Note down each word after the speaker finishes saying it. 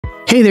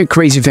Hey there,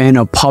 crazy fan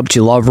of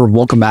PUBG lover,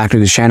 welcome back to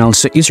the channel.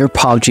 So is your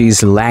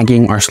PUBG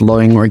lagging or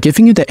slowing or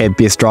giving you the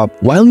FPS drop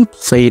while you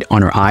play it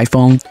on your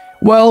iPhone?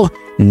 Well,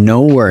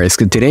 no worries,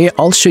 because today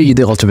I'll show you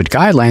the ultimate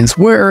guidelines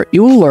where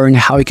you will learn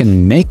how you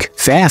can make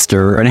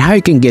faster and how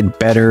you can get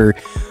better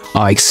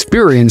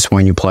experience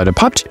when you play the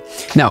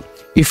PUBG. Now,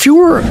 if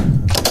your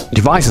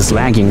device is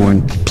lagging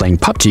when playing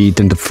PUBG,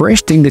 then the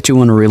first thing that you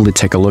want to really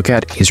take a look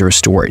at is your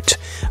storage.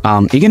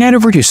 You can head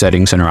over to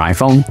settings on your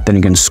iPhone, then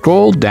you can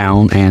scroll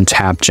down and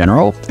tap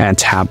general and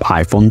tap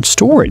iPhone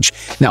storage.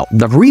 Now,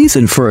 the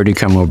reason for it to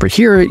come over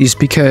here is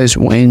because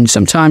when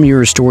sometime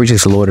your storage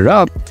is loaded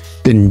up,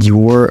 then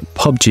your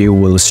PUBG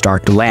will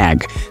start to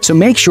lag. So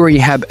make sure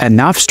you have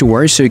enough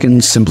storage so you can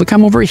simply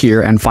come over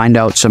here and find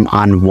out some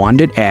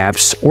unwanted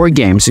apps or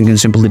games. You can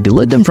simply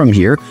delete them from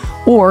here,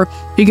 or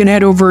you can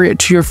head over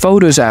to your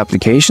Photos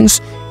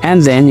applications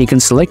and then you can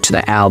select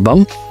the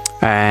album,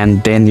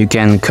 and then you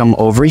can come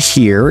over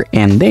here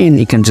and then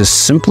you can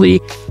just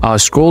simply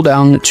scroll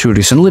down to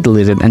recently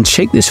deleted and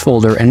check this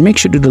folder and make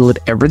sure to delete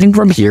everything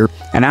from here,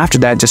 and after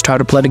that just try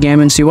to play the game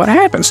and see what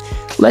happens.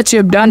 Let's say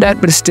you've done that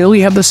but still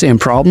you have the same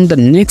problem. The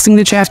next thing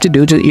that you have to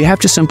do is you have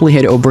to simply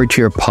head over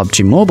to your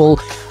PUBG Mobile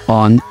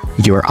on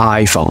your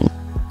iPhone.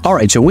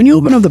 Alright, so when you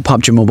open up the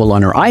PUBG Mobile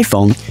on your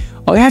iPhone,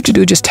 all you have to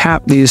do is just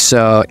tap this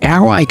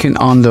arrow icon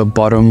on the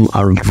bottom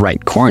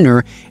right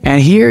corner, and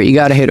here you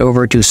gotta head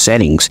over to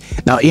settings.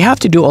 Now you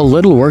have to do a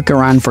little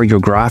workaround for your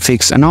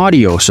graphics and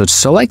audio, so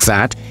select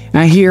that.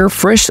 And here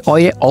first, all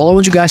I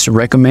want you guys to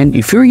recommend,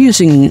 if you're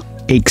using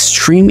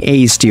Extreme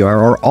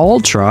HDR or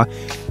Ultra,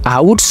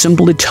 I would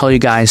simply tell you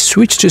guys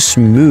switch to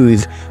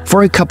smooth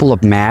for a couple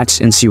of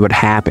maps and see what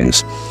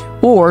happens.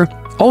 Or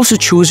also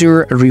choose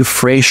your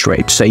refresh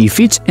rate. So if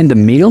it's in the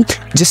middle,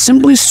 just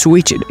simply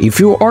switch it. If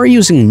you are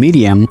using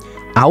medium,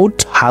 I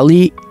would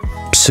highly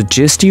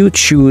suggest you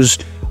choose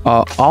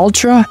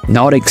ultra,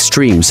 not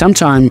extreme.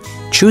 Sometimes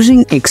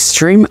choosing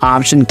extreme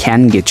option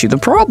can get you the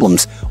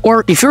problems.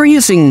 Or if you're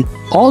using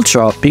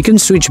ultra, you can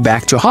switch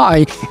back to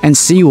high and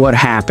see what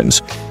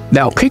happens.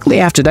 Now quickly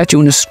after that, you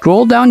want to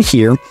scroll down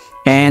here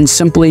and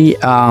simply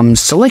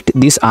select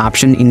this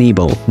option,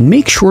 enable.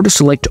 Make sure to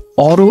select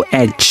auto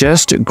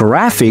adjust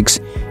graphics.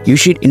 You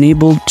should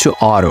enable to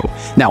auto.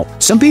 Now,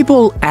 some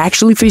people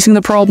actually facing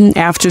the problem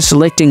after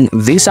selecting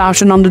this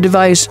option on the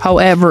device.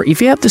 However,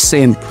 if you have the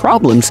same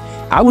problems,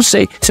 I would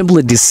say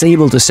simply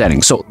disable the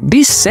settings. So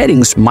these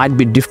settings might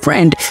be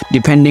different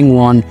depending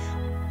on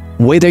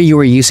whether you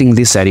are using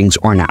these settings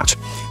or not.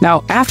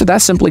 Now, after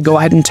that, simply go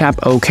ahead and tap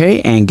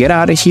OK and get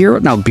out of here.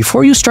 Now,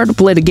 before you start to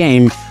play the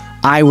game,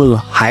 I will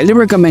highly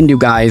recommend you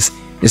guys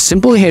is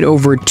simply head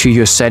over to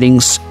your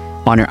settings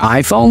on your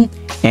iPhone,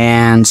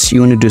 and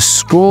you need to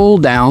scroll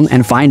down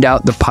and find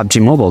out the PUBG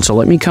Mobile. So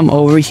let me come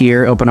over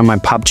here, open up my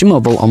PUBG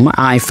Mobile on my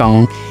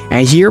iPhone,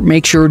 and here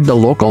make sure the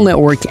local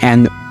network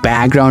and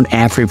background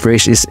app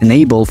refresh is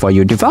enabled for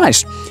your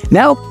device.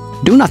 Now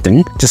do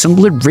nothing, just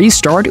simply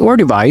restart your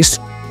device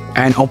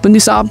and open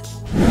this up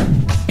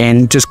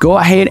and just go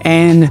ahead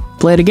and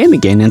play the game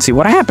again and see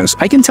what happens.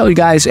 I can tell you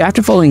guys,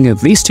 after following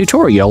this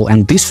tutorial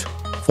and this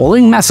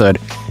following method,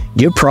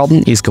 your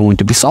problem is going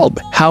to be solved.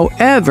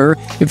 However,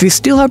 if you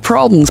still have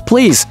problems,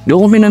 please do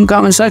let me know in the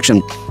comment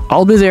section.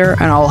 I'll be there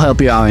and I'll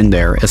help you out in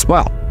there as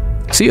well.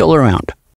 See you all around.